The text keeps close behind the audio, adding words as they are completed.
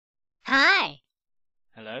Hi.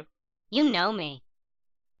 Hello? You know me.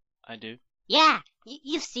 I do. Yeah,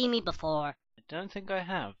 you've seen me before. I don't think I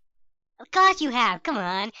have. Of course you have. Come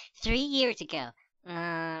on. 3 years ago.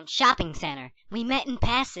 Shopping center. We met in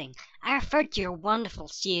passing. I referred to your wonderful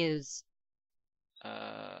shoes.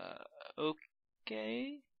 Uh,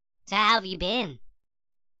 okay. So how have you been?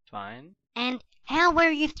 Fine. And how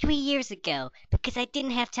were you 3 years ago? Because I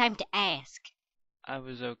didn't have time to ask. I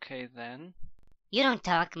was okay then. You don't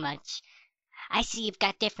talk much. I see you've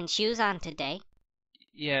got different shoes on today.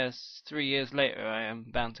 Yes, 3 years later I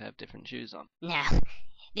am bound to have different shoes on. Now,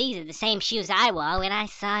 these are the same shoes I wore when I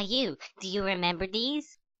saw you. Do you remember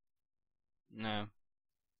these? No.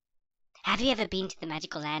 Have you ever been to the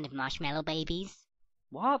magical land of marshmallow babies?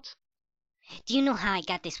 What? Do you know how I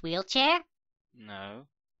got this wheelchair? No.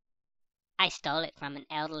 I stole it from an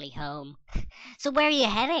elderly home. So where are you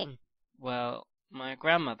heading? Well, my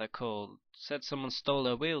grandmother called, said someone stole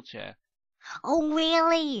her wheelchair. Oh,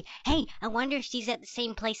 really? Hey, I wonder if she's at the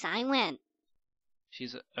same place I went.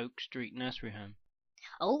 She's at Oak Street Nursery Home.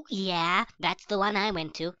 Oh, yeah, that's the one I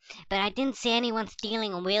went to. But I didn't see anyone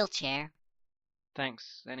stealing a wheelchair.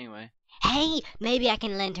 Thanks, anyway. Hey, maybe I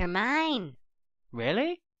can lend her mine.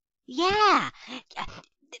 Really? Yeah,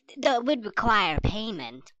 that would require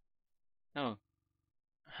payment. Oh.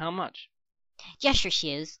 How much? Just your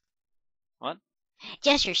shoes. What?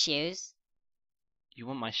 Just your shoes. You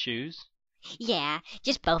want my shoes? Yeah,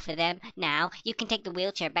 just both of them. Now, you can take the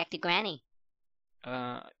wheelchair back to Granny.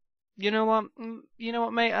 You know what? You know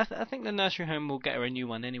what, mate? I think the nursery home will get her a new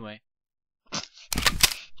one anyway.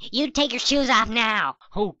 You take your shoes off now.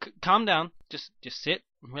 Oh, calm down. Just sit,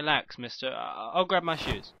 relax, mister. I'll grab my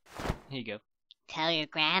shoes. Here you go. Tell your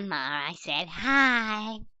grandma I said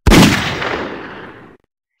hi.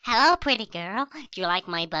 Hello, pretty girl. Do you like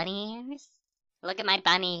my bunny ears? Look at my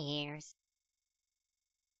bunny ears.